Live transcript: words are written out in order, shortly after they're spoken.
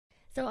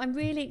So I'm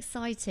really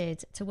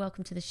excited to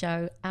welcome to the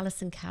show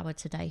Alison Coward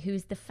today, who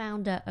is the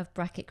founder of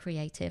Bracket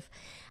Creative.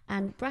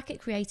 And Bracket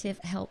Creative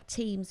help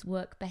teams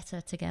work better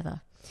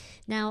together.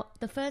 Now,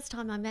 the first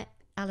time I met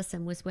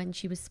Alison was when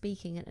she was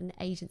speaking at an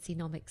agency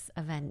nomics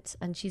event,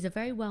 and she's a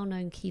very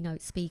well-known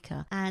keynote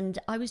speaker, and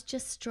I was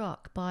just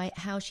struck by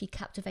how she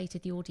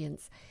captivated the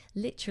audience.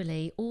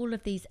 Literally all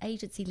of these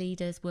agency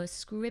leaders were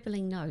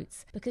scribbling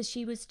notes because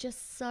she was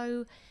just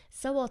so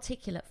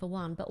articulate, for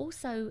one, but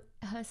also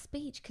her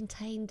speech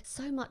contained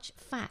so much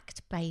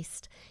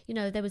fact-based.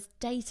 There was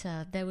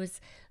data, there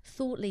was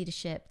thought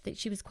leadership, that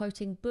she was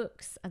quoting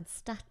books and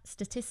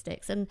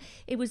statistics, and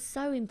it was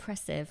so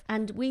impressive.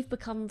 And we've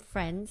become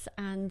friends,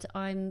 and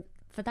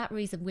for that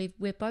reason,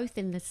 we're both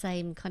in the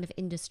same kind of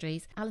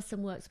industries.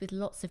 Alison works with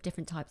lots of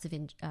different types of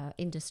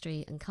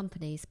industry and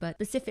companies, but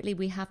specifically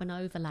we have an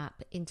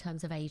overlap in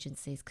terms of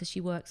agencies because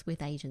she works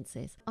with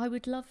agencies. I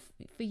would love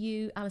for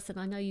you, Alison,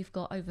 I know you've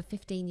got over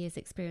 15 years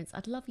experience.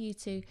 I'd love you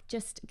to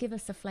just give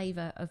us a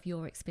flavour of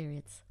your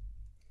experience.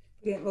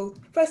 Yeah, well,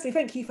 firstly,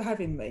 thank you for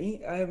having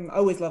me. I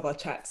always love our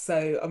chat,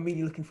 so I'm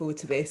really looking forward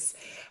to this.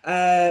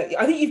 I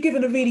think you've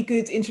given a really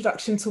good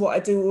introduction to what I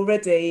do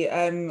already.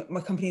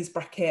 My company is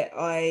Bracket.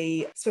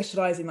 I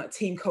specialise in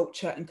team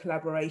culture and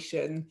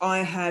collaboration. I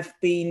have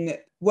been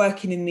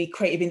working in the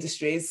creative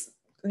industries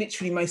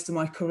literally most of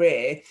my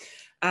career.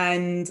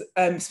 And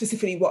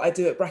specifically what I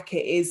do at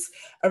Bracket is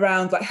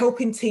around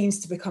helping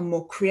teams to become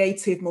more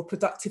creative, more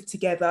productive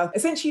together,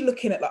 essentially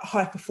looking at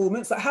high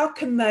performance, how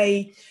can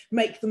they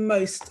make the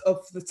most of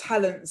the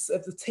talents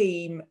of the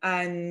team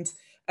and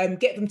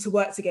get them to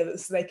work together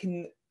so they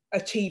can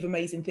achieve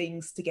amazing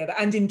things together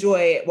and enjoy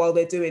it while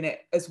they're doing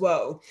it as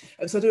well.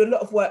 So I do a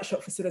lot of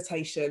workshop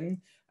facilitation,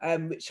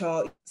 which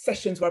are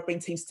sessions where I bring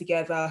teams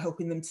together,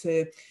 helping them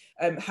to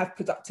have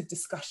productive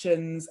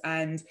discussions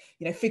and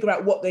figure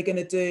out what they're going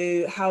to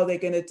do, how they're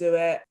going to do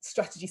it,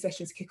 strategy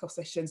sessions, kickoff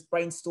sessions,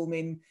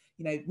 brainstorming,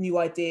 new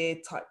idea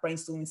type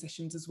brainstorming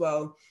sessions as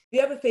well. The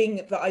other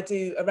thing that I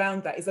do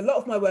around that is a lot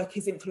of my work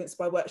is influenced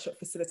by workshop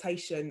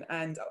facilitation,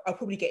 and I'll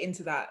probably get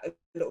into that a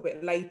little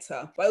bit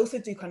later. But I also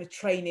do kind of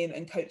training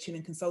and coaching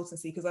and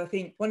consultancy, because I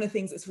think one of the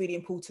things that's really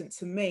important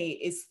to me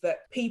is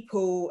that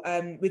people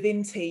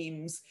within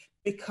teams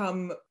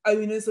become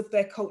owners of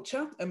their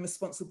culture and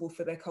responsible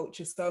for their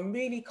culture. So I'm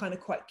really kind of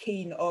quite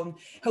keen on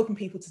helping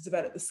people to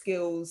develop the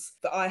skills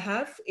that I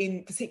have,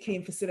 particularly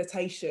in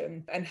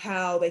facilitation, and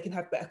how they can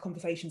have better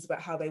conversations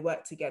about how they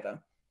work together.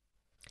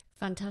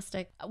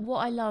 Fantastic. What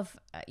I love,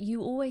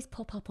 you always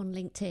pop up on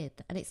LinkedIn,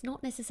 and it's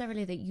not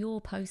necessarily that you're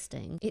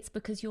posting, it's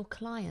because your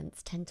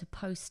clients tend to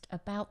post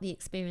about the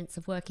experience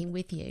of working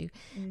with you,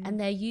 and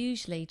they're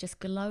usually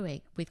just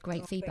glowing with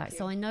great feedback.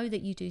 So I know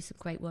that you do some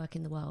great work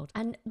in the world.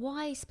 And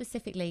why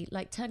specifically,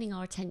 turning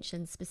our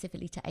attention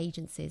specifically to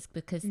agencies,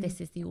 because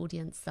this is the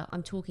audience that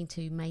I'm talking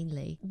to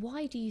mainly,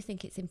 why do you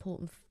think it's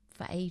important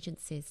for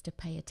agencies to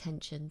pay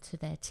attention to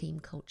their team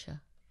culture?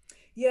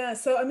 Yeah,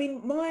 so I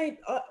mean,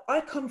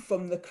 I come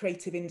from the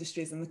creative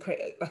industries and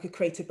a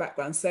creative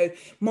background. So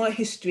my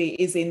history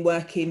is in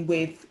working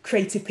with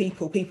creative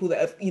people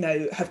that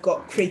have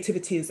got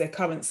creativity as their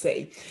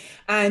currency.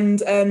 And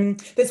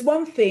there's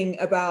one thing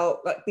about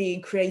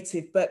being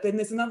creative, but then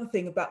there's another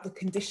thing about the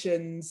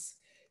conditions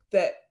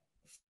that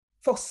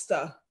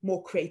foster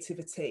more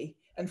creativity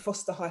and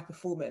foster high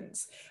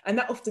performance. And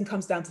that often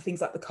comes down to things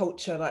like the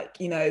culture,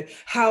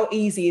 how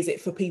easy is it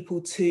for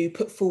people to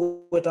put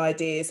forward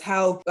ideas?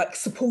 How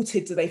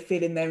supported do they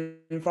feel in their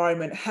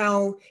environment?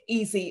 How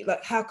easy,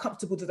 how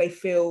comfortable do they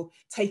feel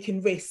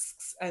taking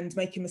risks and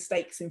making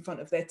mistakes in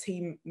front of their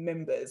team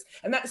members?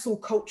 And that's all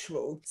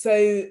cultural.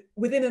 So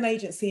within an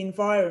agency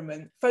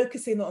environment,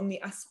 focusing on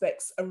the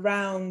aspects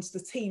around the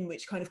team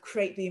which kind of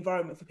create the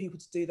environment for people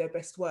to do their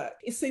best work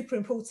is super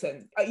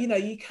important.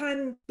 You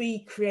can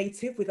be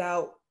creative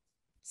without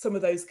some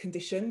of those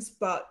conditions,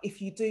 but if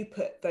you do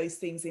put those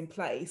things in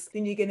place,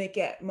 then you're going to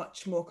get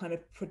much more kind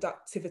of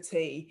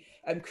productivity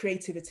and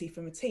creativity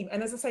from a team.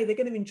 And as I say, they're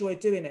going to enjoy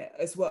doing it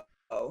as well.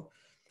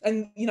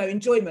 And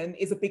enjoyment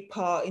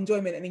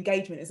and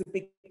engagement is a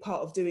big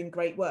part of doing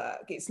great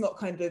work. It's not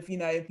kind of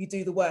you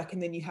do the work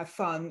and then you have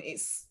fun.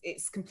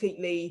 It's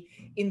completely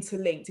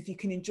interlinked. If you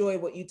can enjoy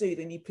what you do,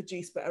 then you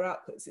produce better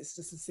outputs. It's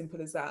just as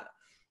simple as that.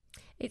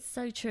 It's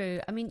so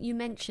true. I mean, you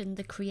mentioned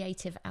the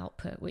creative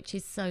output, which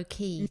is so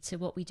key to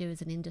what we do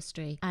as an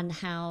industry, and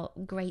how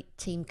great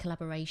team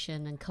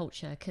collaboration and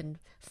culture can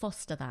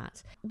foster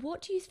that.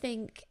 What do you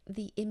think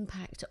the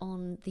impact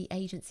on the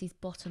agency's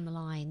bottom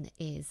line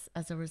is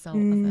as a result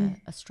of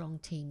a strong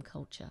team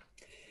culture?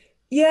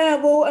 Yeah,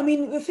 well, I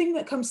mean, the thing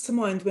that comes to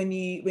mind when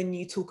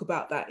you talk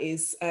about that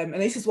is, and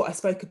this is what I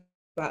spoke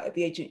about at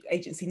the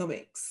agency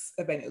nomics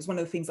event. It was one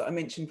of the things that I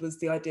mentioned was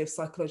the idea of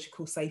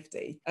psychological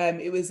safety.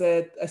 It was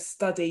a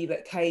study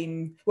that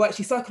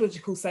actually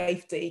psychological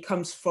safety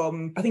comes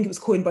from, I think it was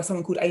coined by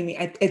someone called Amy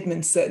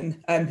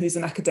Edmondson, who's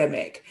an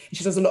academic.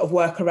 She does a lot of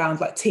work around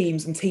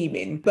teams and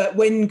teaming. But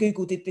when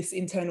Google did this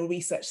internal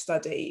research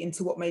study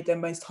into what made their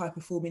most high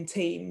performing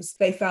teams,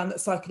 they found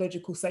that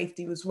psychological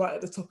safety was right at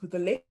the top of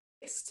the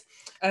list.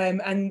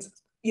 And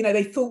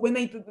they thought when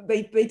they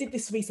did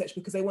this research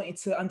because they wanted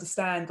to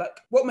understand like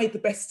what made the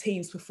best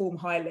teams perform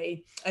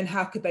highly and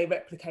how could they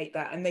replicate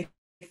that, and they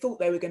thought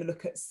they were going to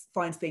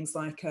find things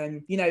like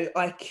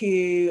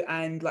IQ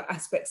and like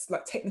aspects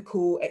like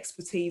technical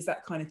expertise,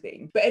 that kind of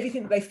thing. But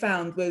everything that they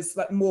found was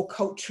like more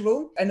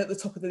cultural, and at the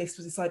top of the list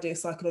was this idea of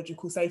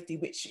psychological safety,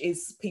 which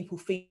is people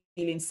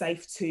feeling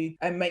safe to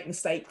make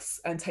mistakes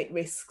and take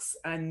risks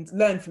and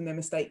learn from their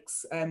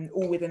mistakes,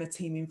 all within a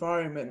team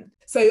environment.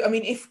 So I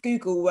mean, if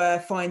Google were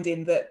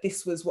finding that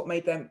this was what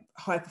made them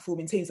high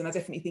performing teams, and I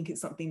definitely think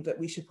it's something that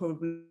we should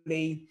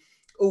probably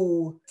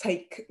all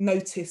take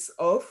notice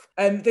of.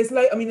 There's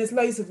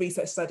loads of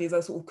research studies.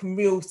 I sort of can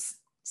reel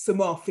some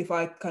off if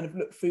I kind of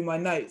look through my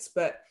notes,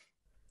 but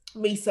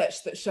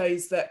research that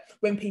shows that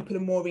when people are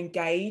more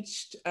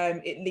engaged,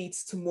 it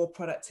leads to more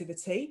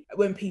productivity.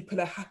 When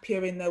people are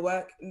happier in their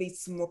work, it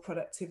leads to more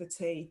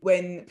productivity.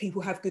 When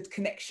people have good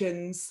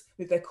connections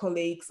with their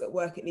colleagues at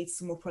work, it leads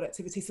to more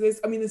productivity. So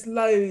there's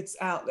loads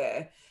out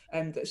there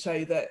that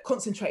show that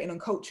concentrating on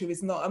culture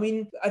is not, I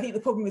think the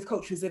problem with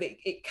culture is that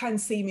it can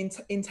seem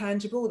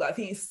intangible, that I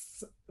think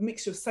it's a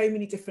mixture of so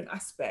many different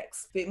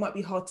aspects that it might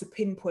be hard to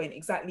pinpoint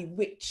exactly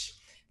which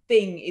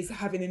thing is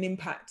having an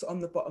impact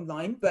on the bottom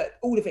line, but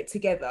all of it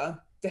together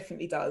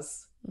definitely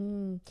does.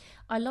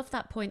 I love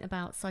that point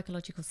about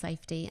psychological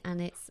safety,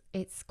 and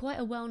it's quite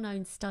a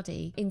well-known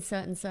study in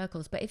certain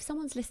circles. But if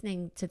someone's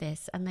listening to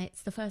this and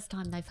it's the first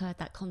time they've heard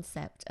that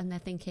concept and they're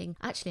thinking,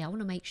 actually, I want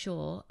to make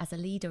sure as a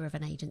leader of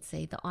an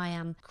agency that I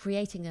am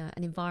creating an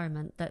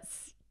environment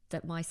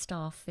that my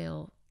staff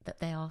feel that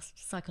they are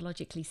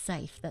psychologically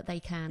safe, that they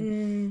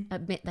can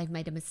admit they've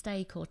made a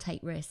mistake or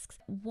take risks.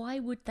 Why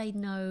would they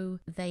know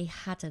they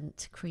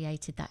hadn't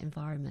created that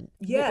environment?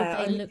 Yeah, what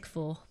would they look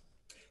for?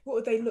 What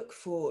would they look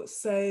for?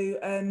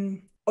 So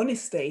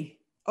honesty.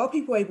 Are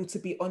people able to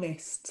be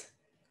honest?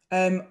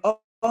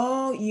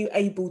 Are you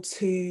able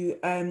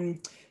to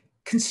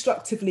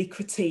constructively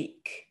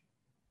critique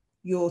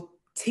your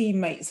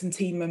teammates and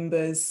team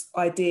members'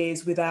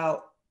 ideas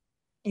without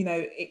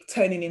it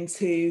turning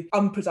into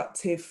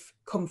unproductive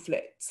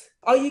conflict?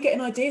 Are you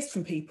getting ideas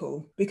from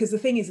people? Because the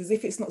thing is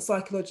if it's not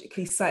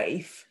psychologically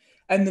safe,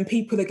 and then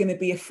people are going to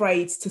be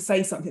afraid to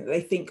say something that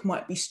they think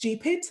might be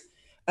stupid.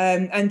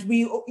 And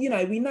we know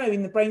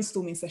in the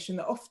brainstorming session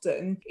that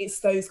often it's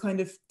those kind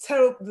of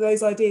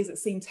those ideas that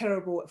seem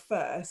terrible at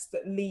first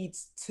that lead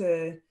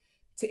to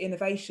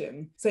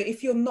innovation. So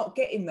if you're not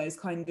getting those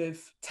kind of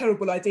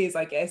terrible ideas,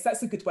 I guess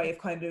that's a good way of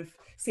kind of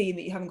seeing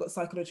that you haven't got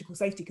psychological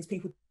safety, because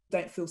people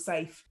don't feel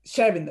safe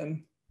sharing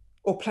them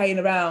or playing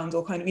around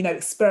or kind of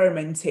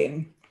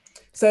experimenting.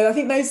 So I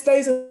think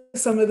those are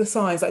some of the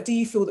signs. Like, do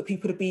you feel that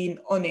people are being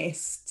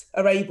honest,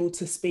 are able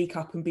to speak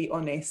up and be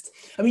honest?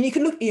 I mean, you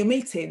can look at your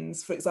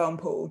meetings, for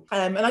example,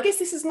 and I guess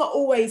this is not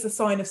always a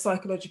sign of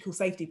psychological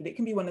safety, but it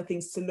can be one of the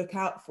things to look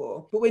out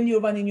for. But when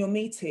you're running your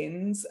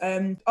meetings,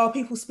 are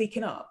people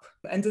speaking up?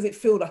 And does it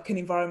feel like an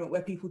environment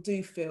where people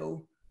do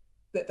feel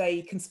that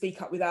they can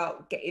speak up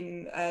without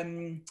getting,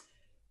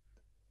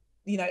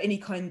 any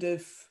kind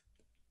of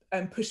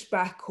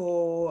pushback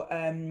or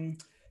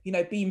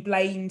being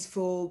blamed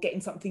for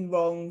getting something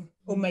wrong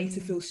or made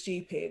to feel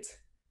stupid?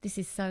 This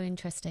is so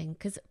interesting,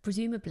 because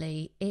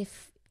presumably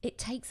if it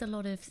takes a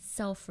lot of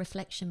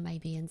self-reflection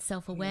maybe and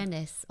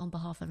self-awareness on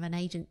behalf of an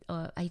agent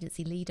or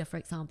agency leader, for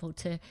example,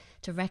 to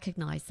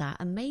recognize that.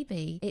 And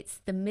maybe it's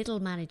the middle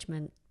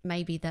management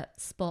maybe that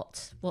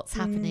spot what's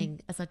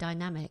happening as a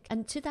dynamic.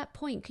 And to that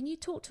point, can you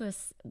talk to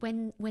us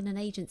when an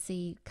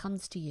agency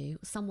comes to you,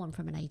 someone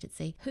from an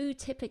agency, who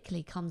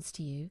typically comes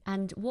to you,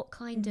 and what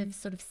kind of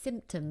sort of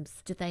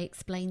symptoms do they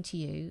explain to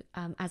you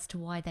as to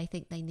why they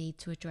think they need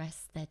to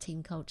address their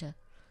team culture?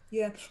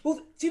 Yeah, well,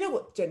 do you know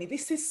what, Jenny?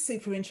 This is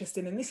super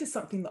interesting, and this is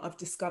something that I've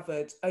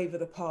discovered over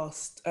the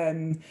past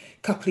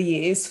couple of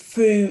years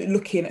through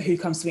looking at who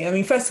comes to me. I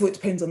mean, first of all, it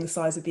depends on the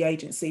size of the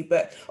agency,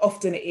 but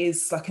often it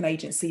is like an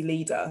agency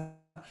leader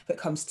that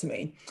comes to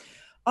me.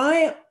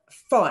 I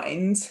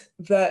find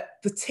that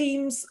the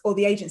teams or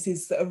the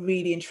agencies that are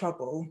really in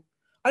trouble,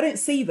 I don't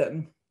see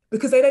them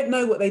because they don't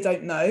know what they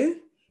don't know.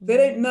 They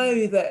don't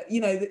know that,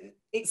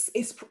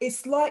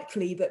 it's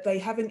likely that they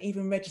haven't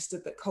even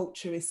registered that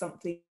culture is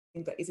something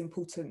that is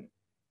important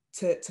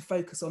to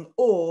focus on,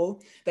 or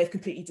they've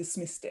completely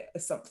dismissed it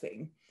as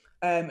something,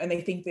 and they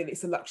think that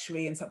it's a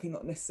luxury and something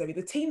not necessary.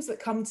 The teams that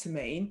come to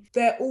me,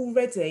 they're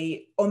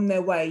already on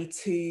their way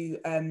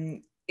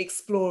to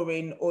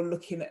exploring or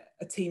looking at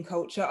a team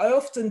culture. I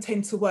often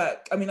tend to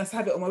work, I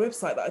have it on my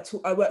website that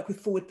I work with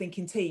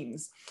forward-thinking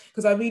teams,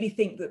 because I really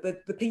think that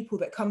the people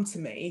that come to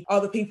me are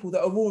the people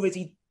that are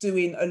already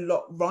doing a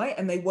lot right,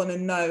 and they want to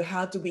know,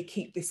 how do we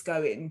keep this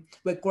going?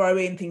 We're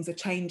growing, things are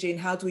changing,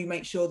 how do we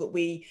make sure that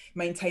we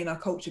maintain our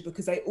culture?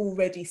 Because they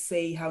already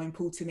see how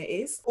important it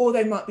is. Or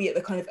they might be at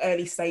the kind of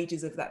early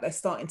stages of that. They're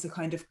starting to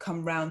kind of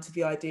come round to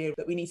the idea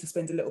that we need to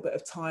spend a little bit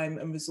of time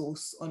and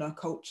resource on our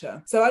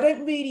culture. So I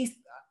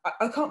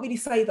can't really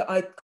say that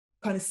I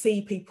kind of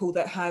see people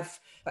that have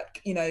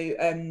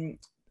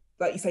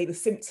like you say, the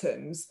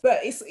symptoms, but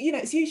it's, you know,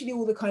 it's usually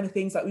all the kind of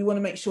things like we want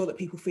to make sure that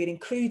people feel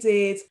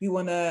included, we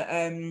want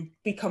to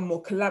become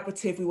more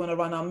collaborative, we want to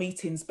run our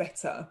meetings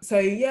better. So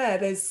yeah,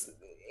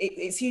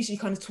 it's usually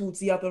kind of towards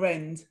the other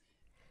end.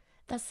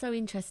 That's so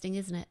interesting,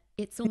 isn't it?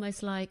 It's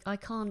almost like I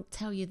can't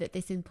tell you that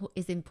this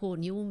is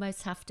important. You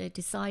almost have to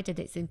decide that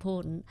it's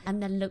important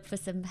and then look for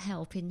some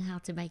help in how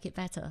to make it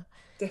better.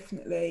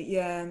 Definitely,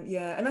 yeah,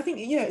 yeah. And I think,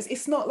 you know,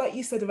 it's not like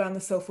you said around the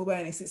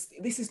self-awareness.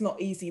 This is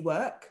not easy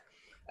work.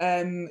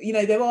 You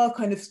know, there are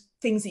kind of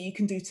things that you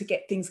can do to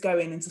get things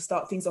going and to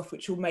start things off,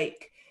 which will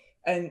make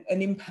an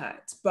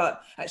impact.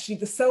 But actually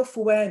the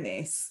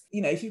self-awareness,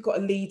 you know, if you've got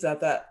a leader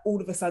that all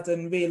of a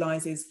sudden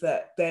realizes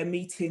that their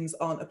meetings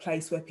aren't a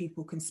place where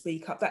people can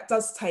speak up, that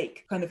does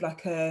take kind of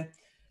like an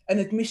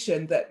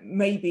admission that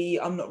maybe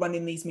I'm not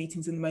running these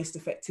meetings in the most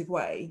effective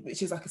way,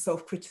 which is like a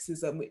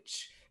self-criticism,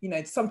 which, you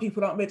know, some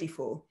people aren't ready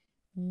for.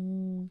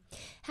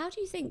 How do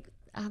you think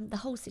the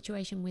whole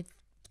situation with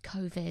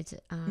COVID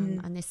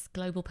and this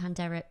global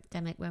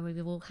pandemic where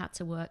we've all had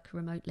to work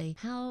remotely,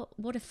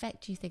 what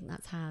effect do you think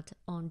that's had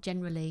on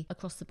generally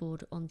across the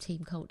board on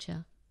team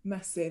culture?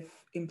 Massive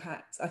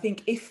impact. I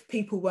think if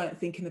people weren't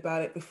thinking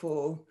about it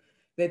before,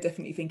 they're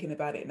definitely thinking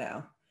about it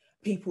now.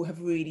 People have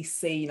really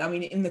seen, I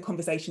mean, in the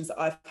conversations that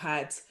I've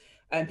had,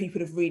 people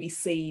have really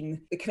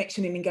seen the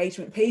connection and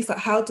engagement piece. Like,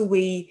 how do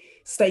we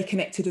stay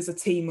connected as a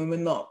team when we're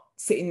not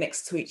sitting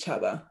next to each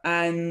other?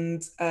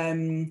 And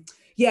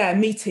yeah,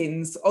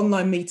 meetings,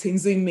 online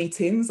meetings, Zoom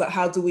meetings, like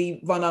how do we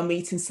run our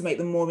meetings to make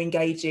them more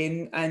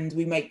engaging and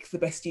we make the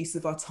best use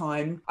of our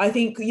time? I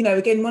think, you know,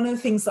 again, one of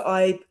the things that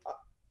I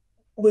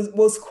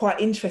was quite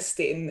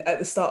interesting at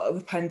the start of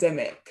the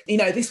pandemic, you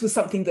know, this was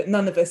something that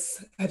none of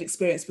us had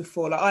experienced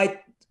before. Like, I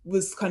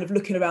was kind of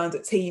looking around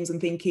at teams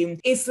and thinking,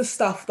 is the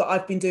stuff that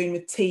I've been doing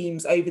with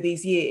teams over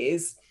these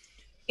years,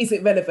 is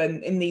it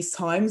relevant in these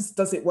times?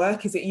 Does it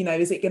work? Is it, you know,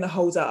 is it going to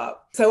hold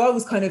up? So I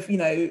was kind of, you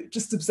know,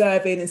 just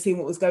observing and seeing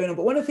what was going on.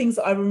 But one of the things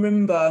that I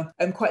remember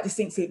quite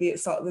distinctly at the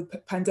start of the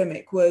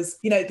pandemic was,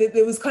 you know,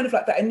 there was kind of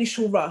like that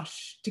initial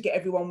rush to get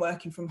everyone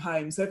working from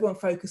home. So everyone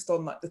focused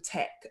on like the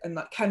tech and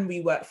like, can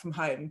we work from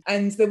home?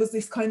 And there was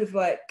this kind of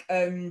like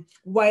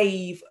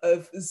wave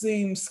of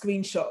Zoom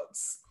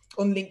screenshots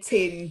on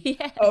LinkedIn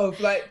Yeah. of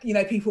like, you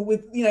know, people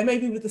with, you know,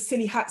 maybe with the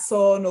silly hats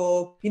on,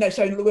 or, you know,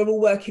 showing that we're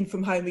all working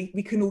from home,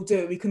 we can all do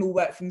it, we can all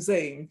work from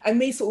Zoom. And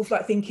me sort of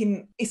like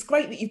thinking, it's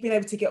great that you've been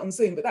able to get on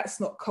Zoom, but that's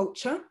not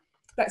culture.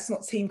 That's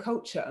not team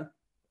culture.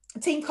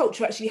 Team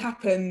culture actually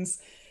happens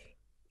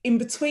in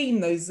between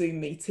those Zoom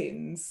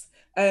meetings.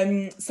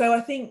 So I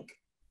think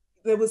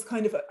there was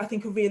kind of, I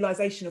think, a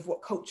realization of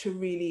what culture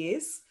really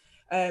is.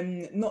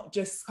 Not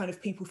just kind of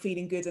people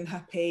feeling good and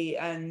happy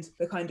and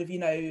the kind of, you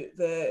know,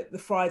 the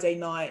Friday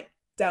night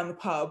down the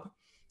pub.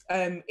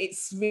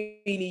 It's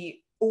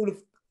really all of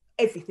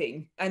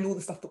everything and all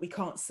the stuff that we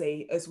can't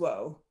see as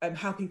well,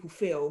 how people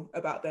feel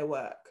about their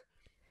work.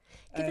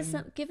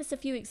 Give us a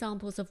few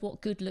examples of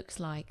what good looks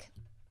like.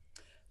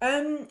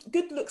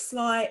 Good looks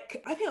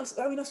like, I've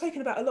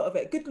spoken about a lot of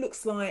it. Good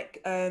looks like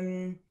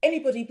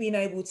anybody being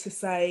able to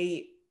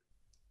say,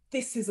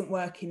 this isn't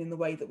working in the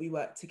way that we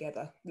work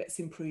together, let's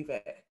improve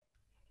it.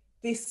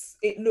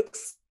 It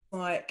looks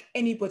like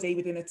anybody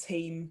within a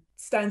team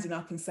standing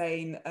up and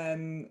saying,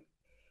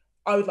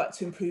 I would like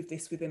to improve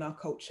this within our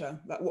culture.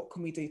 Like, what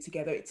can we do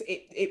together?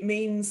 It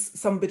means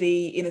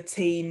somebody in a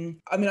team.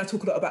 I mean, I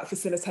talk a lot about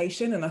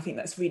facilitation, and I think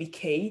that's really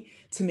key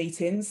to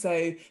meetings.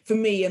 So for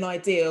me, an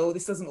ideal,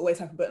 this doesn't always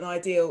happen, but an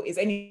ideal is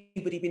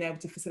anybody being able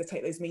to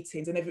facilitate those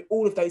meetings and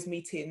all of those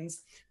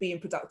meetings being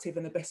productive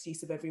and the best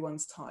use of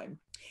everyone's time.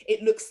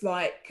 It looks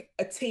like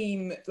a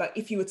team, like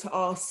if you were to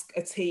ask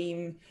a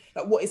team,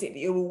 like, what is it that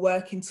you're all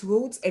working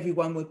towards?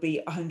 Everyone would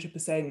be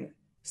 100%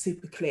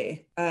 super clear.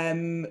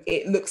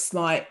 It looks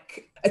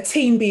like a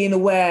team being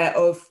aware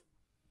of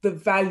the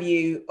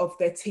value of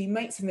their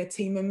teammates and their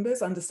team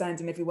members,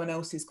 understanding everyone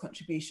else's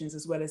contributions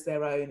as well as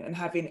their own, and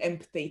having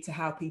empathy to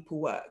how people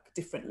work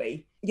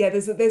differently. Yeah,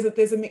 there's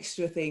a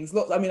mixture of things.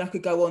 Lots, I mean, I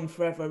could go on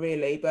forever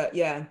really, but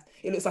yeah,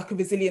 it looks like a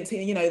resilient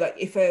team. You know,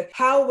 like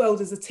how well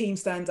does a team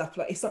stand up?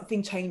 Like if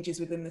something changes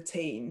within the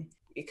team,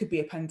 it could be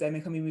a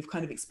pandemic. I mean, we've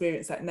kind of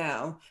experienced that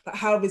now. Like,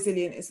 how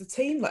resilient is the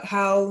team? Like,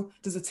 how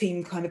does a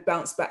team kind of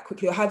bounce back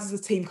quickly, or how does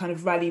a team kind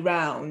of rally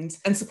round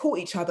and support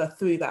each other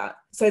through that?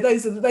 So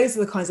those are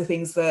the kinds of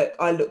things that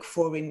I look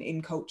for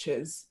in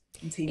cultures,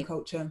 in team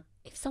culture.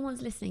 If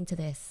someone's listening to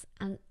this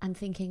and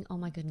thinking, oh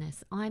my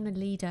goodness, I'm a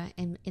leader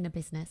in a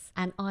business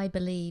and I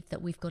believe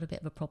that we've got a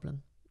bit of a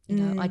problem. You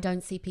know, I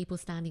don't see people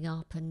standing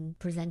up and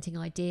presenting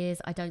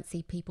ideas. I don't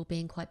see people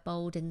being quite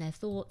bold in their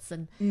thoughts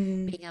and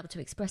being able to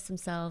express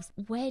themselves.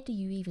 Where do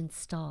you even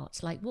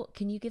start? Like,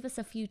 can you give us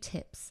a few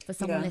tips for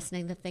someone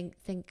listening that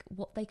think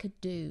what they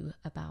could do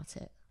about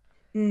it?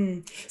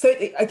 So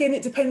again,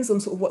 it depends on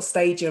sort of what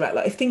stage you're at.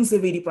 Like if things are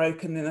really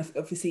broken, then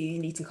obviously you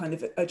need to kind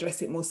of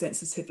address it more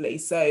sensitively.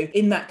 So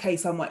in that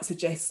case, I might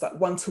suggest like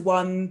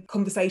one-to-one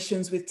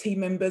conversations with team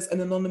members,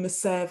 an anonymous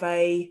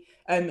survey,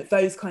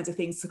 those kinds of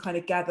things to kind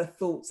of gather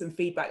thoughts and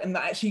feedback, and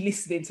actually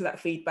listening to that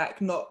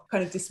feedback, not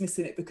kind of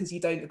dismissing it because you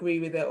don't agree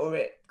with it or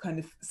it kind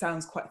of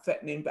sounds quite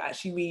threatening, but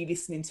actually really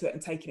listening to it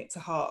and taking it to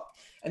heart,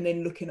 and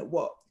then looking at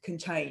what can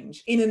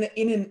change in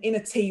a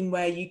team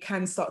where you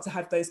can start to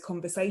have those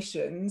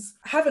conversations.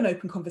 Have an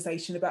open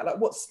conversation about like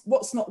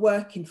what's not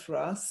working for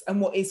us and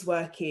what is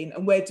working,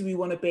 and where do we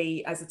want to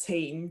be as a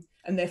team,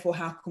 and therefore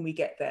how can we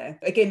get there.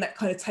 Again, that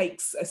kind of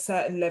takes a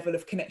certain level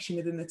of connection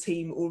within the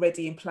team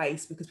already in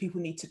place, because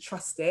people need to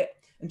trust it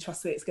and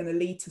trust that it's going to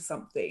lead to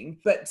something.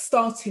 But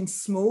starting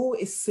small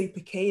is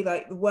super key.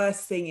 Like the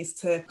worst thing is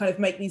to kind of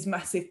make these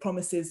massive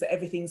promises that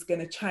everything's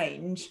going to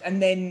change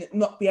and then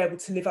not be able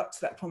to live up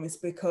to that promise,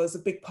 because a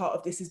big part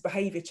of this is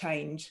behaviour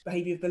change,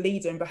 behaviour of the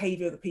leader and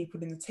behaviour of the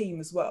people in the team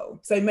as well.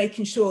 So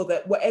making sure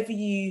that whatever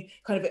you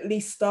kind of at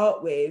least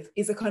start with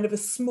is a kind of a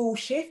small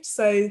shift.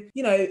 So,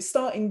 you know,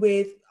 starting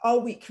with our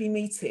weekly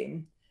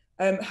meeting.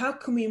 How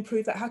can we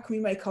improve that? How can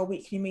we make our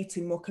weekly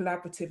meeting more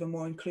collaborative and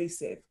more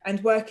inclusive?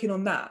 And working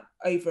on that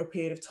over a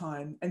period of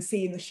time and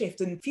seeing the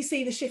shift. And if you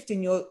see the shift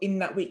in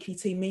that weekly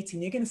team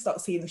meeting, you're going to start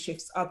seeing the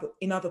shifts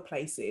in other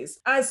places,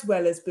 as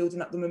well as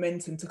building up the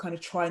momentum to kind of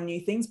try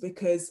new things,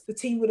 because the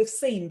team would have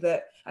seen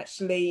that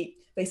actually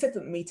they said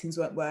that the meetings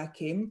weren't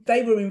working.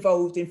 They were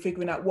involved in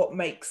figuring out what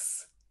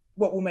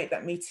will make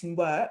that meeting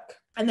work.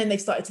 And then they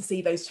started to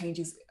see those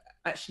changes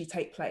actually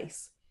take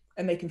place,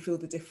 and they can feel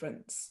the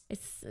difference.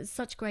 It's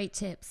such great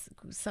tips,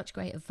 such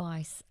great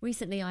advice.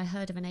 Recently, I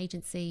heard of an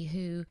agency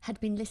who had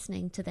been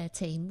listening to their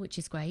team, which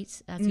is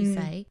great, as you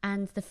say,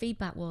 and the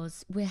feedback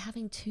was, we're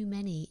having too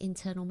many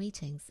internal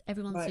meetings.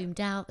 Everyone's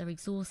zoomed out, they're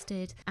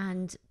exhausted,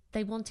 and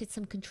they wanted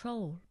some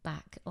control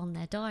back on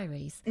their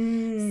diaries.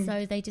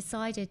 So they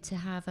decided to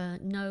have a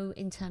no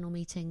internal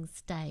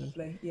meetings day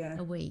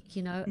a week,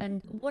 you know.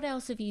 And what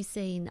else have you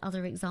seen,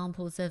 other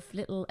examples of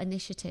little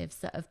initiatives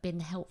that have been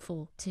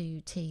helpful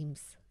to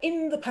teams?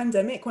 In the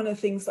pandemic, one of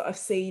the things that I've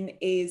seen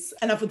is,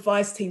 and I've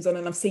advised teams on,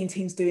 and I've seen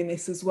teams doing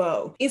this as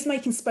well, is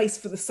making space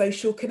for the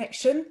social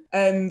connection,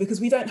 because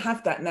we don't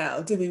have that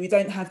now, do we? We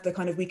don't have the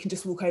kind of, we can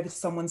just walk over to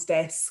someone's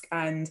desk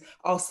and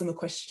ask them a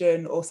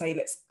question or say,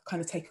 let's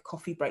kind of take a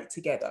coffee break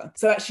together.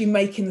 So actually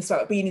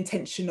being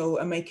intentional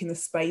and making the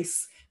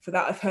space for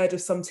that. I've heard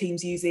of some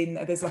teams using,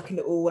 there's like a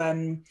little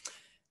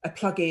a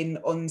plugin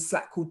on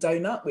Slack called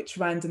Donut, which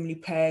randomly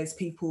pairs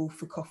people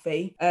for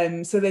coffee.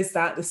 So there's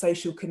that, the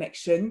social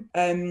connection.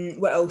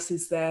 What else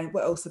is there?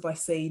 What else have I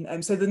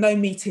seen? So the no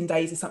meeting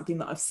days is something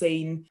that I've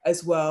seen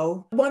as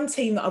well. One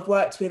team that I've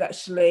worked with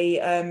actually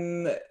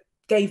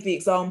gave the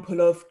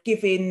example of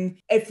giving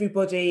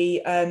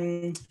everybody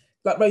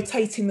like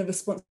rotating the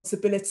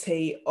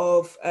responsibility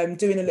of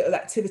doing a little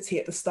activity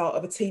at the start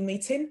of a team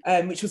meeting,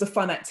 which was a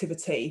fun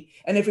activity.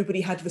 And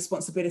everybody had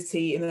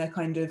responsibility in a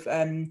kind of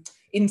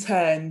in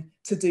turn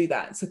to do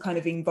that, to kind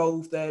of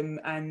involve them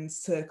and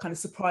to kind of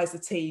surprise the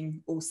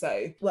team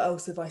also. What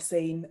else have I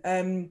seen?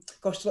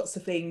 Gosh, lots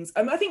of things.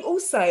 I think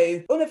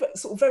also on a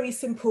sort of very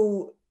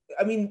simple,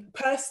 I mean,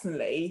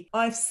 personally,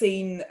 I've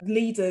seen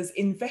leaders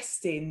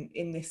investing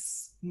in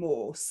this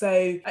more.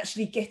 So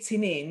actually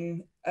getting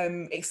in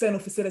external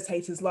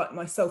facilitators like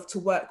myself to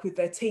work with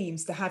their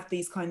teams to have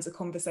these kinds of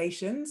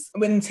conversations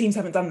when teams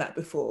haven't done that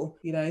before,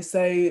 you know,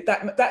 so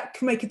that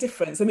can make a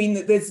difference. I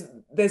mean,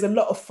 there's a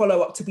lot of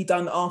follow-up to be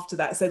done after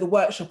that. So the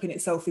workshop in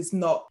itself is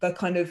not the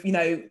kind of, you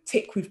know,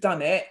 tick, we've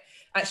done it.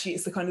 Actually,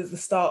 it's the kind of the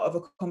start of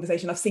a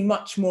conversation. I've seen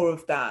much more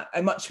of that,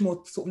 and much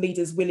more sort of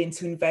leaders willing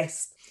to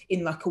invest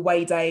in like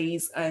away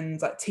days and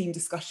like team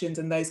discussions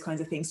and those kinds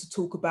of things to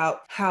talk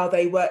about how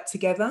they work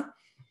together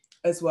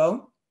as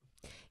well.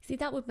 See,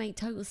 that would make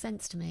total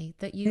sense to me,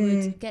 that you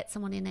would get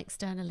someone in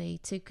externally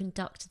to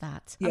conduct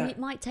that. I mean, it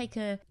might take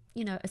a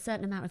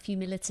certain amount of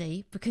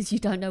humility because you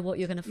don't know what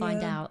you're going to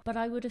find out. But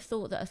I would have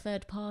thought that a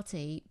third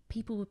party,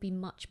 people would be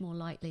much more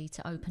likely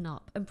to open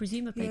up, and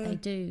presumably they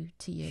do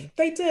to you.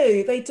 They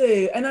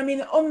do. And I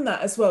mean, on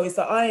that as well, is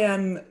that I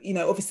am, you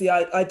know, obviously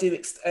I do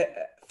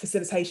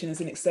facilitation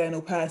as an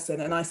external person,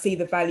 and I see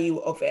the value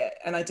of it,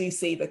 and I do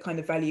see the kind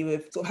of value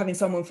of sort of having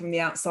someone from the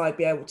outside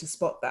be able to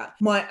spot that.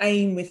 My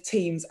aim with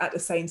teams at the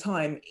same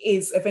time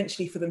is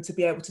eventually for them to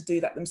be able to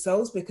do that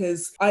themselves,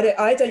 because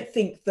I don't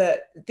think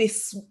that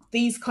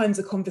these kinds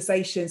of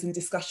conversations and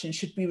discussions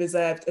should be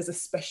reserved as a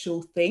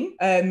special thing.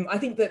 I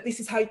think that this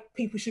is how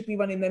people should be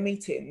running their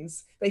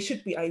meetings. They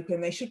should be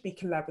open, they should be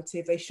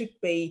collaborative, they should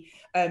be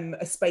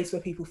a space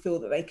where people feel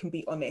that they can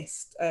be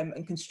honest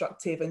and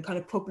constructive and kind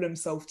of problem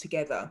solve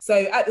together. So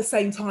at the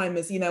same time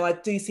as, you know, I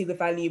do see the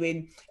value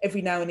in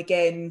every now and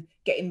again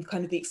getting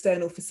kind of the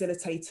external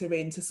facilitator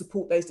in to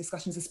support those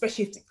discussions,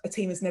 especially if a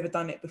team has never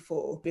done it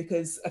before,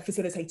 because a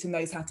facilitator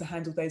knows how to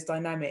handle those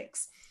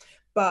dynamics.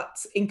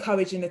 But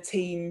encouraging a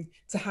team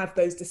to have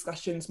those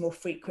discussions more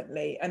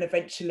frequently and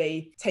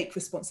eventually take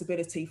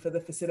responsibility for the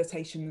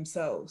facilitation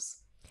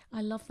themselves.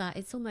 I love that.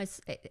 It's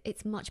almost,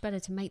 it's much better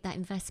to make that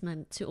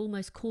investment, to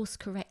almost course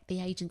correct the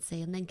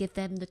agency and then give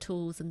them the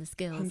tools and the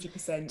skills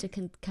 100%.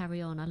 to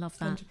carry on. I love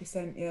that.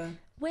 100%, yeah.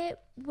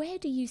 Where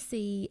do you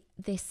see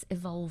this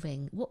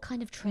evolving? What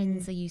kind of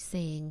trends are you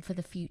seeing for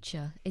the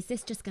future? Is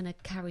this just going to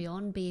carry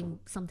on being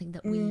something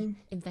that we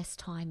invest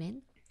time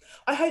in?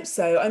 I hope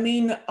so. I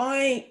mean,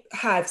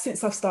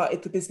 since I've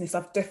started the business,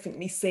 I've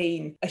definitely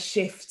seen a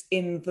shift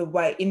in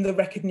the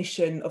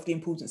recognition of the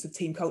importance of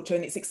team culture,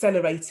 and it's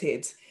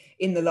accelerated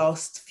in the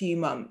last few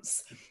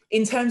months.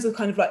 In terms of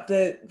kind of like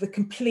the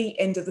complete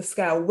end of the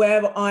scale,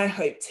 where I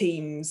hope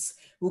teams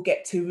will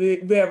get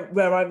to,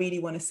 where I really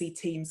want to see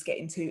teams get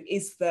into,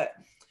 is that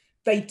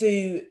they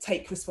do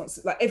take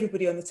responsibility, like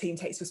everybody on the team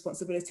takes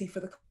responsibility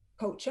for the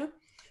culture.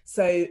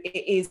 So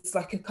it is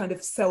like a kind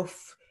of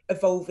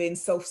self-evolving,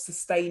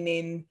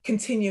 self-sustaining,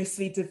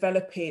 continuously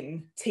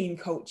developing team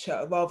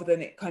culture, rather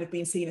than it kind of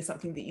being seen as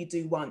something that you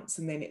do once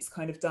and then it's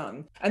kind of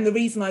done. And the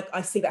reason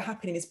I see that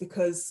happening is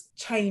because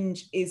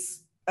change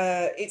is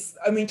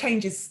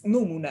change is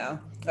normal now.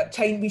 Like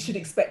we should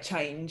expect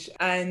change,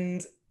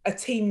 and a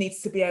team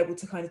needs to be able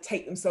to kind of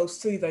take themselves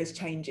through those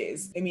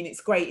changes. I mean, it's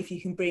great if you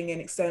can bring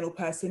an external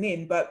person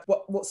in, but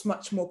what's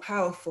much more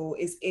powerful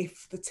is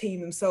if the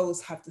team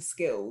themselves have the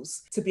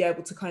skills to be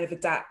able to kind of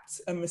adapt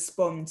and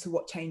respond to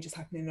what change is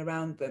happening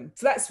around them.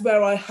 So that's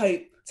where I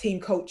hope team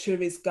culture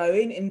is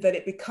going, in that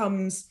it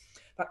becomes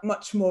like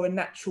much more a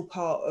natural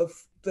part of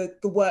the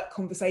work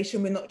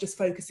conversation. We're not just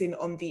focusing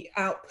on the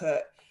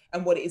output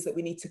and what it is that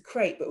we need to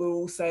create, but we're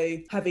also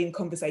having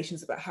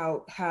conversations about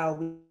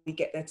how we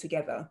get there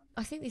together.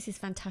 I think this is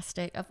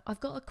fantastic.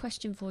 I've got a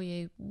question for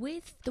you.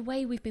 With the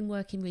way we've been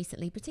working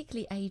recently,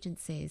 particularly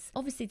agencies,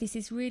 obviously this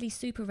is really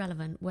super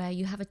relevant, where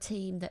you have a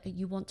team that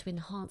you want to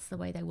enhance the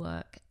way they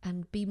work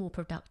and be more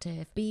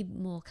productive, be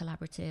more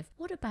collaborative.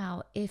 What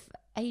about if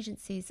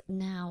agencies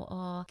now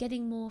are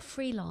getting more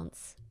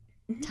freelance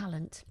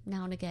talent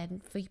now and again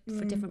for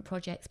different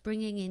projects,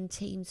 bringing in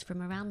teams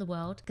from around the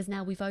world, because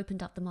now we've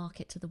opened up the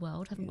market to the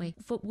world, haven't we,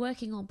 for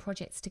working on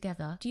projects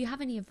together? Do you have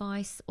any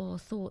advice or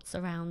thoughts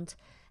around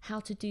how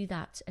to do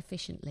that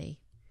efficiently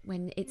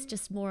when it's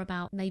just more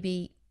about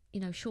maybe, you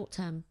know,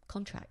 short-term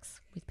contracts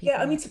with people?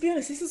 Yeah, I mean, to be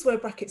honest, this is where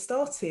Bracket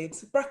started.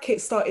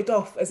 Bracket started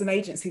off as an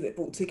agency that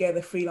brought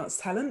together freelance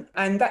talent,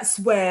 and that's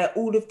where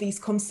all of these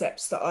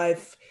concepts that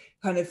I've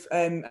kind of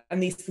and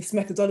this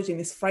methodology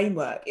and this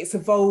framework, it's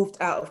evolved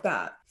out of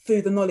that,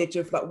 through the knowledge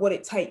of like what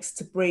it takes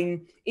to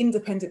bring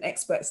independent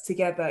experts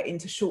together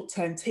into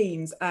short-term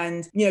teams.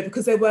 And, you know,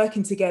 because they're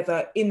working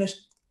together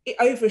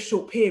over a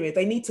short period,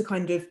 they need to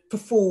kind of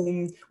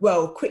perform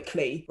well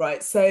quickly,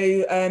 right?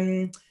 So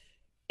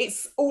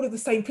it's all of the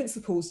same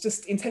principles,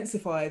 just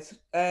intensified.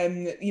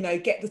 You know,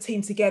 get the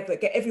team together,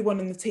 get everyone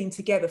in the team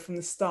together from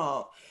the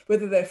start,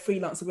 whether they're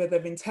freelance or whether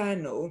they're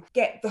internal,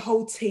 get the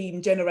whole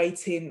team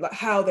generating like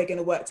how they're going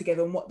to work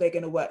together and what they're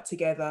going to work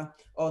together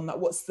on, like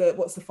what's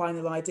the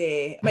final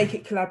idea, make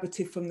it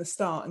collaborative from the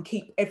start and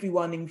keep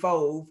everyone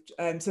involved,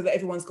 so that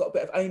everyone's got a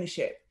bit of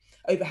ownership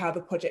over how the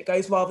project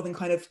goes, rather than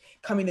kind of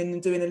coming in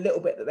and doing a little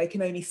bit that they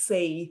can only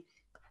see,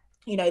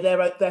 you know,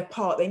 their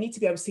part. They need to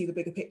be able to see the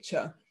bigger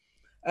picture.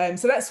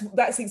 So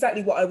that's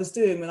exactly what I was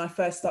doing when I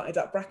first started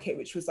up Bracket,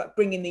 which was like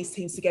bringing these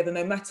teams together,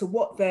 no matter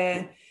what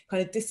their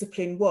kind of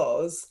discipline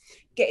was,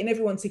 getting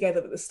everyone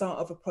together at the start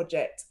of a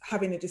project,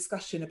 having a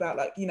discussion about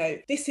like, you know,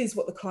 this is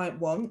what the client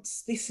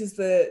wants, this is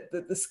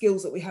the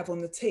skills that we have on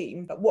the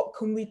team, but what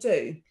can we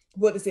do?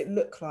 What does it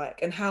look like,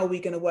 and how are we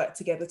going to work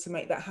together to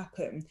make that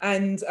happen?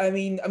 And I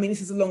mean, this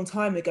is a long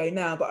time ago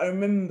now, but I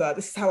remember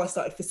this is how I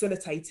started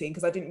facilitating,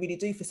 because I didn't really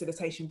do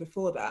facilitation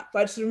before that. But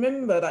I just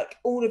remember like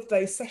all of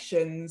those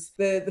sessions,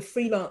 the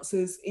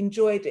freelancers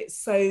enjoyed it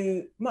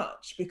so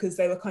much, because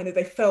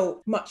they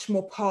felt much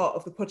more part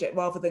of the project,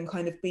 rather than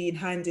kind of being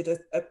handed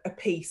a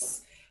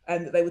piece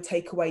that they would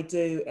take away,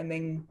 do, and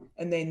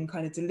then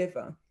kind of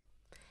deliver.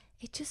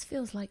 It just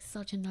feels like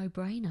such a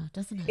no-brainer,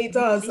 doesn't it? It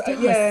does. It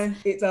does. Yeah,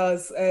 it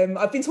does.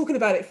 I've been talking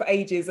about it for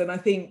ages, and I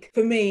think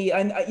for me,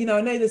 and you know,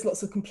 I know there's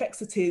lots of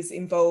complexities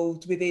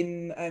involved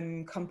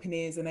within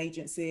companies and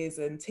agencies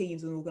and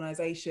teams and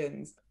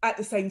organisations. At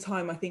the same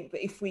time, I think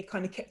that if we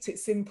kind of kept it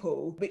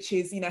simple, which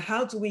is, you know,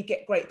 how do we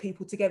get great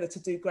people together to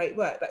do great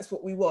work? That's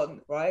what we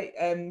want, right?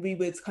 We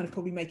would kind of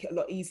probably make it a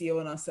lot easier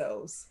on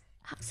ourselves.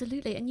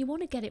 Absolutely. And you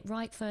want to get it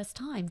right first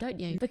time, don't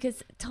you?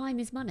 Because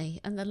time is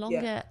money, and the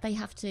longer they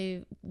have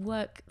to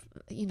work,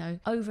 you know,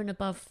 over and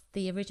above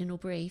the original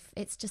brief,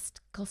 it's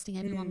just costing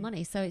everyone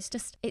money. So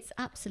it's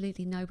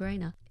absolutely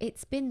no-brainer.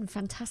 It's been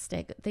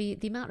fantastic. The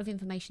amount of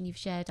information you've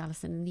shared,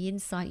 Alison, and the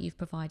insight you've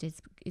provided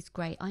is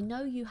great. I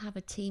know you have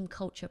a team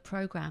culture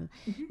program,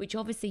 which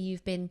obviously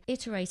you've been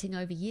iterating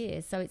over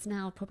years. So it's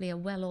now probably a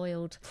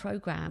well-oiled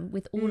program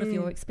with all of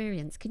your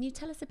experience. Can you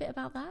tell us a bit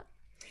about that?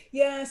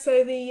 Yeah,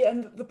 so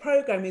the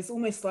program is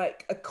almost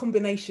like a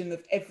combination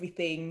of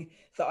everything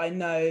that I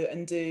know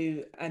and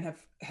do and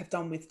have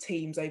done with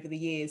teams over the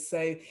years.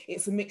 So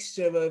it's a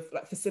mixture of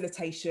like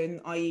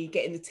facilitation, i.e.,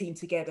 getting the team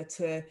together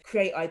to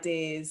create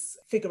ideas,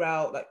 figure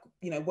out like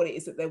what it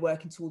is that they're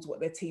working towards, what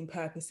their team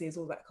purpose is,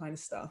 all that kind of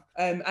stuff,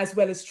 as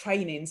well as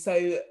training.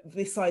 So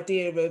this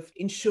idea of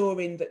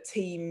ensuring that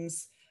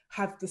teams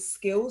have the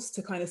skills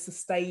to kind of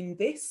sustain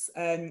this.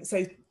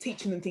 So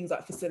teaching them things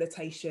like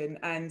facilitation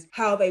and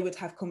how they would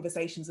have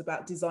conversations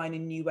about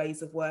designing new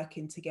ways of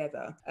working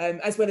together,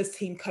 as well as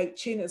team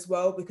coaching as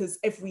well, because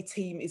every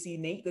team is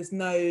unique. There's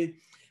no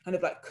kind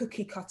of like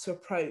cookie cutter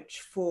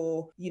approach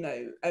for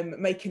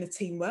making a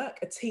team work.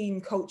 A team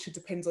culture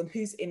depends on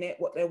who's in it,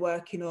 what they're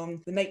working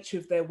on, the nature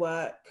of their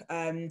work,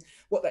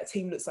 what that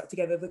team looks like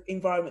together, the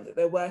environment that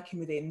they're working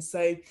within.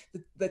 So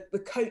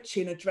the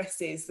coaching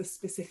addresses the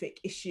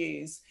specific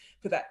issues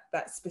for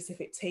that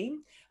specific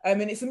team,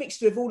 and it's a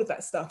mixture of all of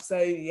that stuff. So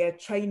yeah,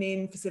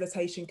 training,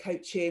 facilitation,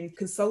 coaching,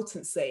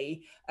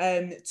 consultancy,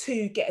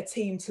 to get a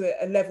team to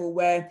a level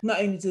where not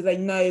only do they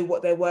know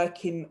what they're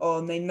working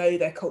on, they know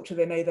their culture,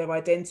 they know their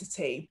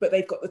identity, but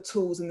they've got the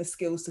tools and the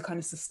skills to kind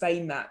of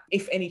sustain that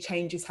if any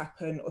changes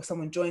happen, or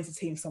someone joins the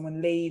team,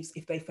 someone leaves,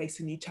 if they face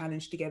a new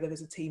challenge together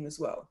as a team as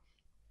well.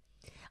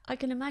 I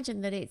can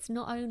imagine that it's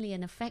not only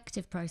an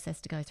effective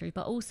process to go through,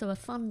 but also a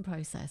fun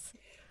process.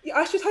 Yeah,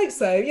 I should hope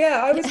so.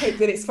 Yeah, I always hope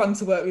that it's fun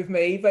to work with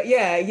me. But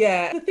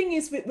yeah. The thing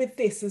is with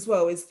this as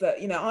well is that,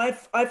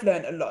 I've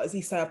learned a lot. As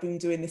you say, I've been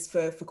doing this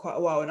for quite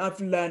a while, and I've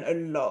learned a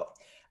lot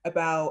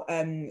about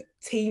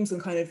teams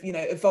and kind of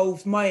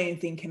evolved my own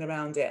thinking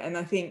around it. And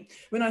I think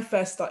when I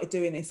first started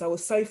doing this, I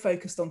was so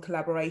focused on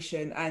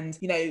collaboration and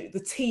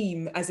the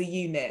team as a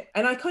unit,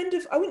 and I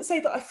wouldn't say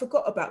that I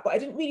forgot about, but I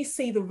didn't really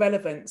see the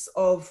relevance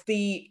of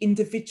the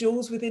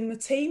individuals within the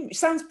team, which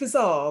sounds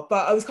bizarre,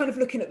 but I was kind of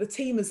looking at the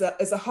team as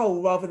a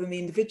whole rather than the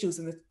individuals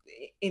in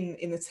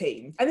the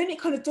team. And then it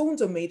kind of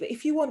dawned on me that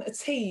if you want a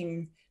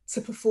team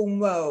to perform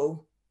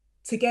well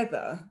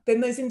together,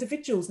 then those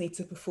individuals need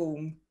to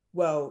perform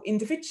well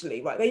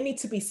individually, right? They need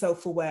to be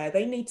self-aware.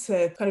 They need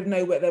to kind of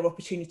know where their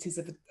opportunities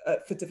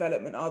for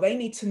development are. They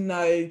need to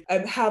know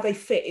how they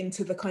fit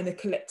into the kind of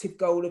collective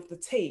goal of the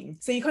team.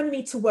 So you kind of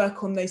need to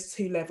work on those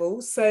two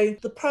levels. So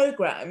the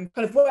program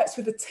kind of works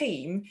with the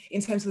team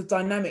in terms of the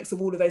dynamics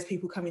of all of those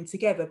people coming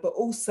together, but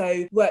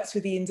also works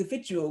with the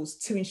individuals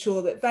to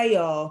ensure that they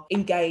are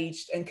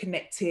engaged and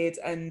connected,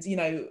 and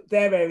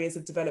their areas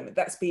of development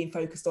that's being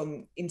focused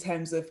on in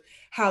terms of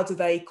how do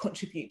they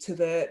contribute to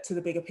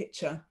the bigger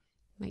picture.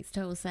 Makes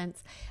total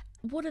sense.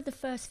 What are the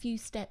first few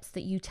steps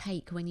that you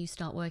take when you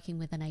start working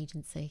with an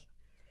agency?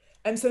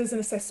 So there's an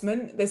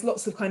assessment. There's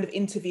lots of kind of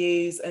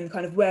interviews and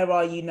kind of where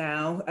are you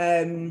now?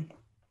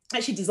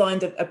 Actually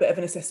designed a bit of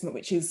an assessment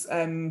which is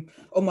on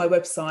my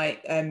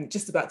website,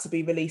 just about to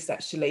be released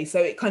actually. So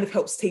it kind of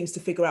helps teams to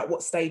figure out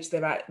what stage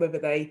they're at, whether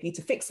they need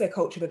to fix their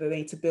culture, whether they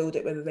need to build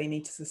it, whether they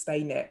need to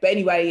sustain it. But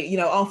anyway,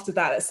 after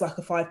that, it's like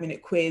a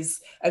 5-minute quiz,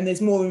 and there's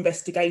more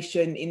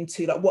investigation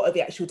into like what are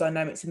the actual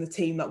dynamics in the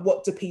team, like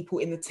what do people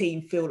in the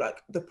team feel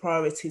like the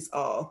priorities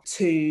are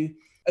to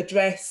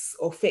address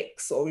or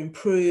fix or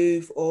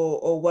improve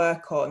or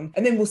work on,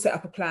 and then we'll set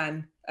up a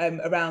plan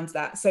around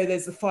that. So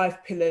there's the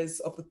 5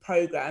 pillars of the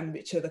program,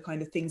 which are the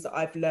kind of things that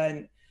I've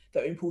learned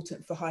that are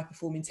important for high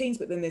performing teams,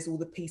 but then there's all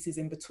the pieces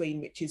in between,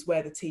 which is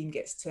where the team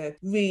gets to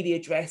really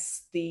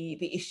address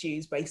the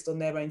issues based on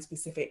their own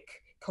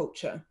specific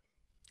culture.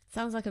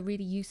 Sounds like a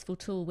really useful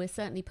tool. We'll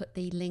certainly put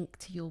the link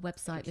to your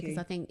website, because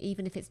I think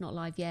even if it's not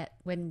live yet,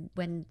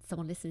 when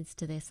someone listens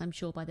to this, I'm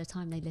sure by the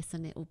time they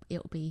listen,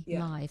 it'll be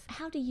live.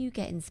 How do you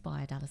get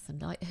inspired, Alison?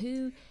 Like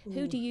who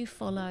do you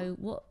follow?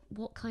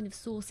 What kind of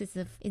sources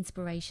of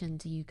inspiration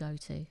do you go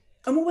to?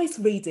 I'm always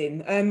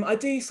reading. I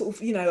do sort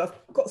of,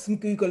 I've got some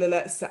Google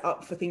alerts set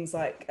up for things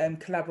like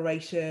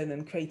collaboration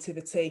and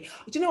creativity.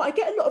 Do you know what? I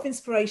get a lot of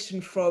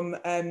inspiration from,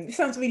 it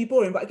sounds really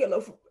boring, but I get a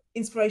lot of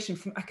inspiration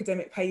from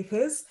academic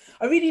papers.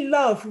 I really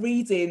love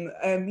reading,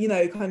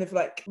 kind of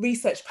like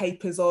research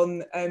papers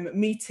on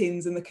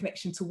meetings and the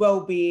connection to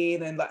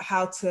well-being and like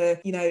how to,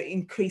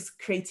 increase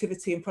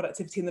creativity and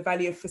productivity and the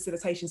value of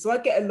facilitation. So I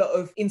get a lot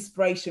of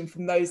inspiration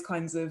from those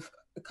kinds of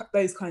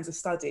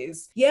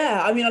studies.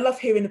 Yeah, I mean, I love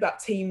hearing about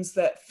teams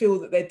that feel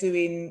that they're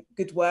doing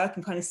good work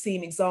and kind of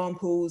seeing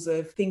examples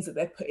of things that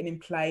they're putting in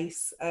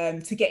place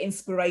to get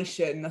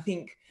inspiration. I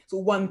think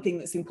one thing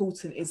that's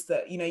important is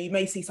that you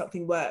may see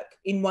something work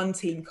in one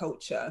team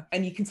culture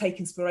and you can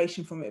take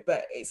inspiration from it,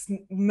 but it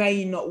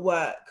may not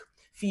work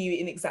for you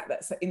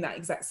in that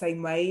exact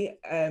same way.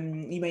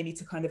 You may need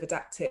to kind of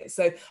adapt it.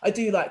 So I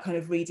do like kind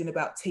of reading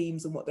about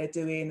teams and what they're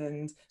doing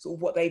and sort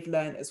of what they've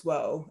learned as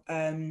well.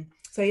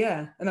 So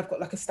yeah, and I've got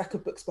like a stack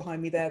of books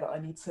behind me there that I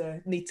need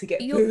to get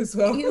through as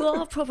well. You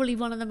are probably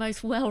one of the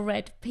most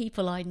well-read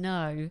people I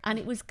know, and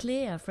it was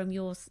clear from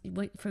your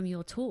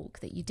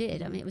talk that you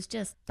did. I mean, it was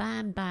just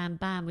bam, bam,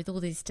 bam with all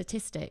these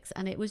statistics,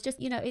 and it was just,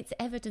 it's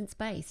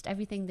evidence-based.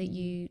 Everything that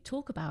you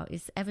talk about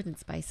is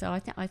evidence-based. So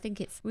I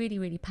think it's really,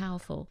 really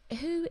powerful.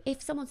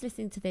 If someone's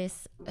listening to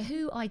this,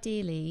 who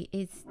ideally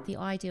is the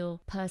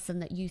ideal person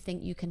that you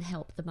think you can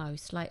help the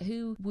most? Like,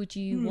 who would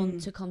you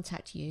want to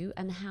contact you,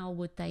 and how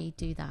would they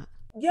do that?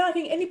 Yeah, I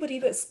think anybody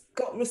that's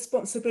got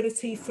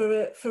responsibility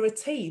for a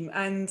team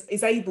and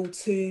is able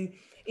to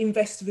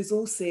invest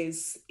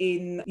resources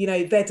in,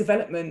 their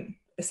development,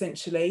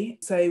 essentially.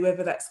 So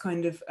whether that's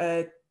kind of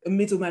a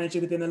middle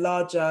manager within a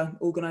larger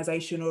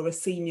organisation or a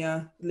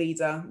senior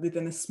leader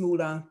within a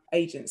smaller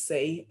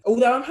agency.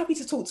 Although I'm happy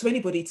to talk to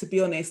anybody, to be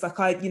honest. Like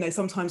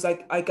sometimes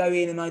I go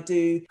in and I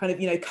do kind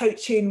of,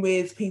 coaching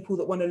with people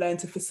that want to learn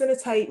to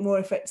facilitate more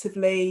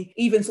effectively,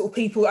 even sort of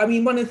people. I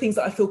mean, one of the things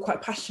that I feel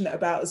quite passionate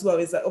about as well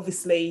is that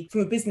obviously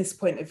from a business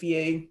point of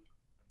view,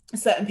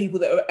 certain people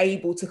that are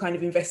able to kind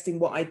of invest in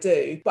what I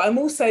do. But I'm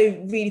also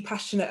really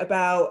passionate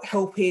about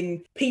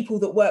helping people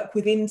that work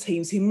within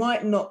teams who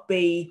might not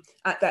be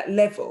at that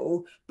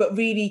level, but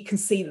really can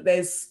see that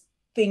there's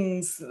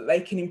things that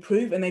they can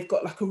improve, and they've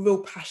got like a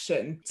real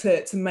passion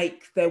to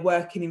make their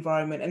working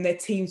environment and their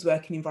team's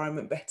working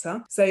environment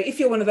better. So if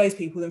you're one of those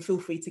people, then feel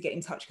free to get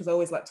in touch, because I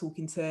always like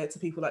talking to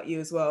people like you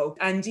as well.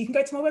 And you can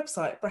go to my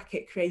website,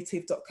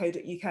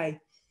 bracketcreative.co.uk,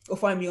 or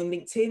find me on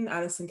LinkedIn,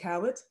 Alison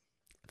Coward.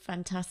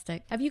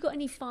 Fantastic. Have you got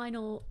any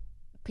final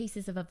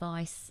pieces of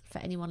advice for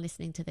anyone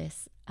listening to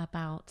this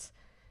about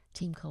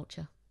team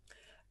culture?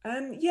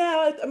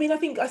 Yeah, I mean, I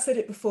think I said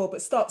it before,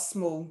 but start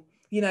small.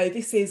 I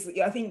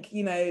think,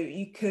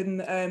 you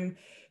can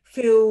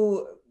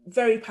feel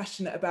very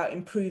passionate about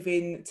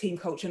improving team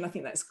culture, and I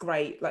think that's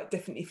great. Like,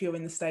 definitely if you're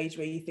in the stage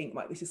where you think,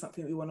 like, this is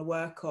something we want to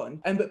work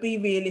on, but be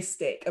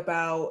realistic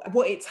about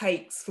what it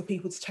takes for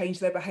people to change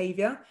their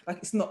behaviour. Like,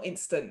 it's not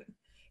instant.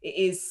 It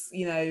is,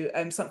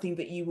 something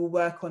that you will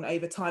work on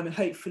over time and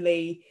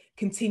hopefully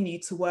continue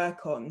to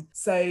work on.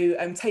 So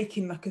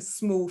taking like a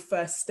small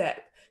first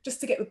step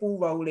just to get the ball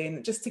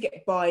rolling, just to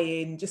get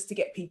buy-in, just to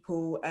get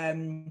people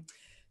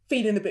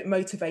feeling a bit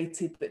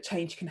motivated that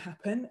change can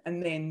happen,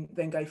 and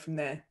then go from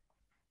there.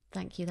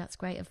 Thank you. That's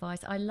great advice.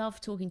 I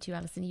love talking to you,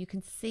 Alison. You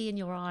can see in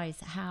your eyes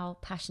how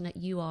passionate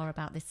you are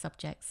about this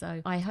subject.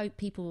 So I hope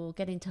people will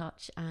get in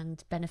touch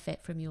and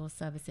benefit from your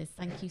services.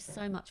 Thank you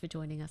so much for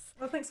joining us.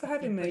 Well, thanks for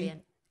having me.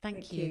 Brilliant.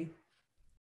 Thank you.